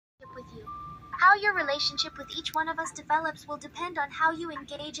How your relationship with each one of us develops will depend on how you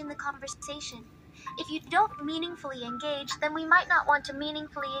engage in the conversation. If you don't meaningfully engage, then we might not want to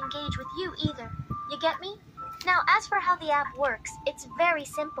meaningfully engage with you either. You get me? Now, as for how the app works, it's very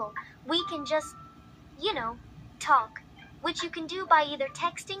simple. We can just, talk, which you can do by either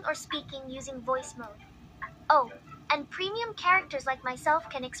texting or speaking using voice mode. Oh, and premium characters like myself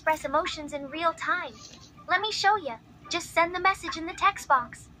can express emotions in real time. Let me show you. Just send the message in the text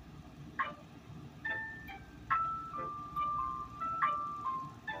box.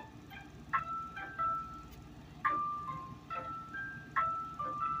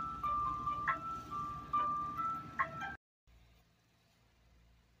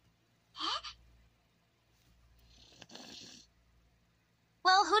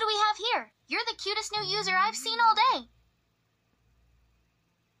 Well, who do we have here? You're the cutest new user I've seen all day.